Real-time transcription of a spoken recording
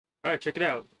All right, check it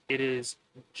out. It is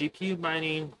GPU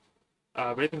mining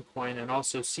Raven coin and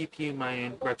also CPU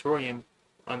mining Raptoreum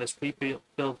on this pre-built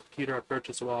computer I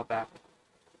purchased a while back.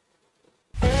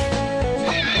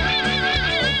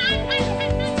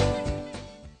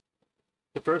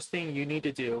 The first thing you need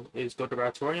to do is go to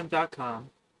raptoreum.com,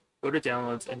 go to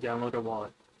downloads, and download a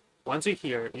wallet. Once you're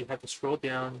here, you have to scroll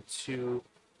down to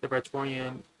the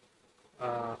Raptoreum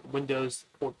Windows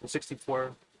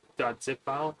 64.zip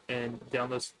file and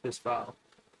download this file.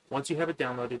 Once you have it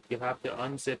downloaded, you have to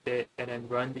unzip it and then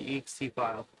run the ext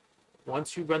file.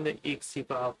 Once you run the ext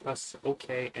file, press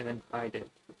OK and then hide it.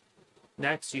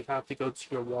 Next, you have to go to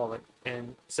your wallet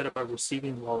and set up a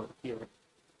receiving wallet here.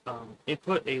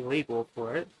 Input a label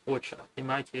for it, which in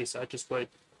my case, I just put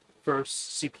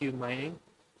first CPU mining,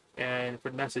 and for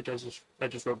the message, I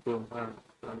just wrote boom. I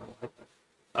don't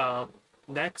know.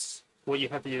 Next, what you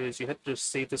have to do is you have to just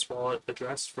save this wallet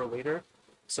address for later.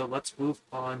 So let's move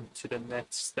on to the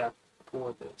next step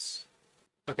for this.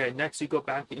 Okay, next you go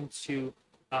back into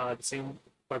the same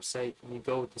website and you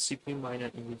go with the CPU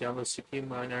miner and you download CPU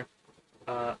miner.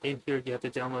 In here you have to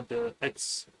download the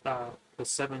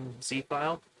 7Z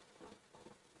file.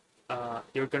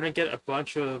 You're gonna get a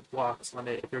bunch of blocks on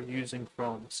it if you're using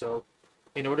Chrome. So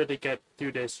in order to get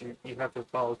through this, you have to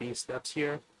follow these steps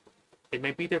here. It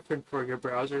may be different for your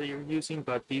browser that you're using,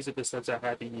 but these are the steps I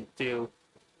had to do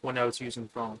when I was using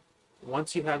Chrome.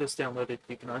 Once you have this downloaded,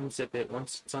 you can unzip it.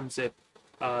 Once it's unzipped,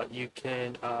 you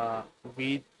can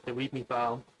read the README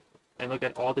file and look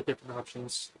at all the different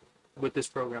options with this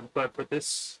program. But for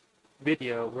this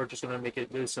video, we're just going to make it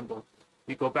really simple.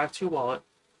 You go back to your wallet,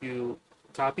 you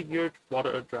copy your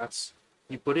wallet address,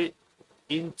 you put it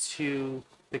into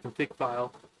the config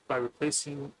file by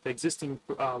replacing the existing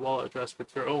wallet address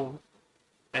with your own.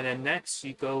 And then next,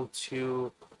 you go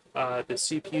to the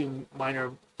CPU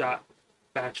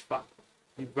miner.batch file.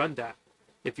 You run that.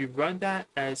 If you run that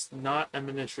as not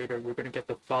administrator, you're going to get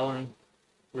the following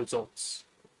results.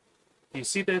 If you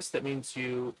see this, that means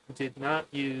you did not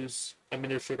use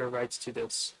administrator rights to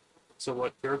this. So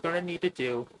what you're going to need to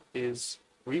do is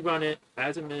rerun it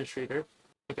as administrator.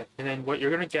 Okay, and then what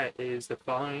you're going to get is the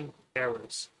following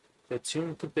errors. The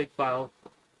tune config file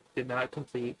did not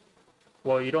complete.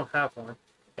 Well, you don't have one.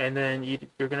 And then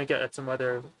you're going to get some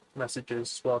other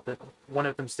messages as well, one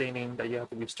of them stating that you have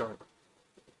to restart.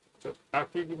 So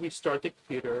after you restart the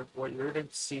computer, what you're going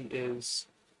to see is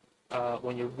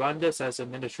when you run this as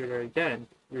administrator again,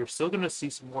 you're still going to see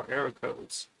some more error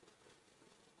codes.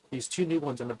 These two new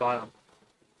ones on the bottom.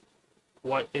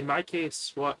 In my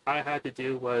case, what I had to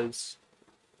do was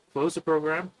close the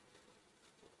program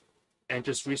and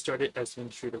just restart it as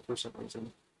administrator for some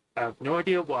reason. I have no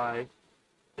idea why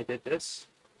I did this.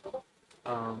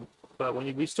 But when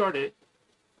you restart it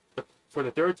for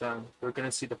the third time, you're going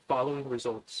to see the following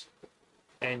results.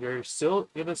 And you're still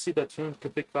going to see that tune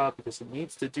config file because it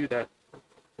needs to do that.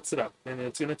 It's it up. And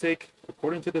it's going to take,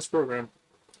 according to this program,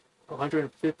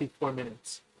 154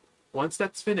 minutes. Once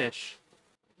that's finished,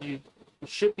 you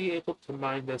should be able to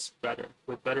mine this better,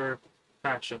 with better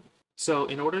action. So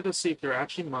in order to see if you're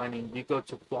actually mining, you go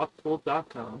to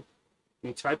blockpool.com,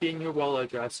 you type in your wallet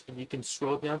address, and you can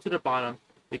scroll down to the bottom.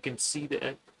 You can see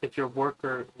that if your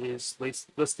worker is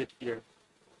listed here.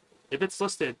 If it's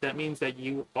listed, that means that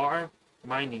you are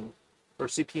mining or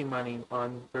CPU mining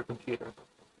on your computer.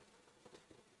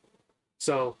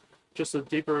 So just a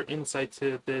deeper insight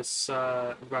to this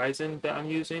Ryzen that I'm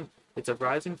using. It's a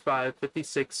Ryzen 5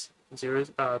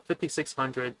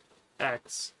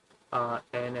 5600X,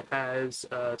 and it has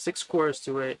 6 cores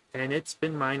to it, and it's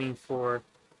been mining for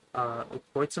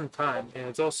quite some time, and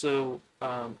it's also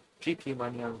GPU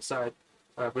mining on the side,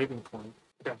 Raven coin.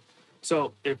 Okay,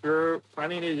 so if you're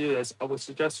planning to do this, I would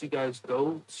suggest you guys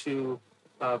go to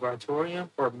Raptoreum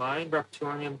or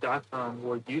mineraptoreum.com,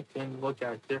 where you can look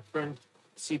at different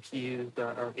CPUs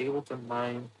that are able to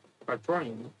mine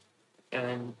Raptoreum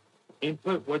and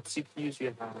input what CPUs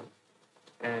you have.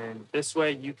 And this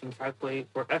way you can calculate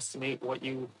or estimate what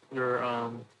your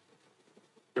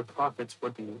profits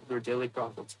would be, your daily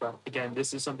profits. But again,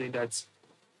 this is something that's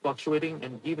fluctuating,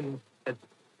 and even at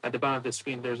the bottom of the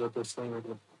screen, there's a disclaimer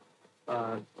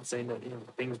saying that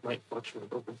things might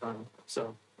fluctuate over time.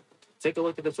 So take a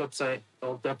look at this website.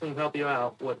 It'll definitely help you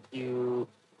out to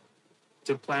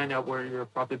plan out where your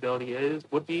profitability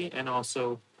would be, and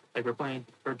also if you're planning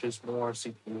to purchase more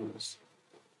CPUs.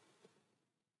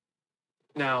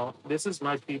 Now, this is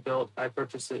my pre-built. I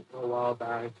purchased it a while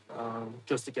back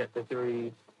just to get the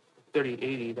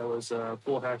 3080 that was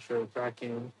full hash rate back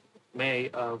in May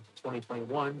of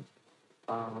 2021.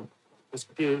 This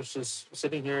computer is just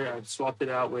sitting here. I've swapped it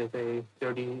out with a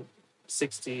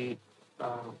 3060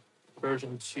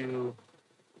 version 2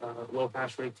 low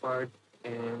hash rate card,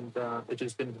 and it's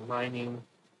just been mining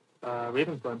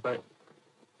Ravencoin. But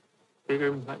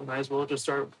figure might as well just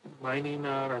start mining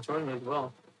Raptoreum as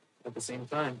well at the same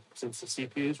time, since the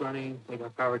CPU is running. They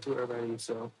got power to it already,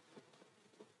 so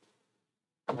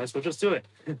I might as well just do it.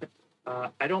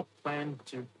 I don't plan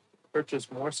to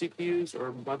purchase more CPUs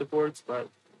or motherboards, but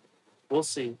we'll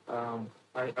see.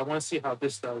 I want to see how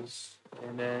this does,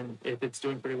 and then if it's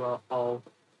doing pretty well, I'll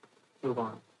move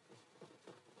on.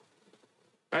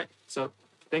 All right, so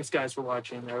thanks guys for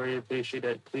watching. I really appreciate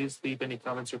it. Please leave any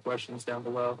comments or questions down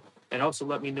below, and also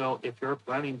let me know if you're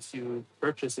planning to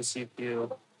purchase a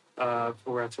CPU for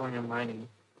Raptoreum mining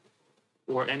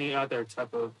or any other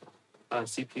type of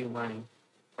CPU mining.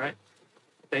 All right,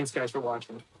 thanks guys for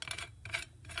watching.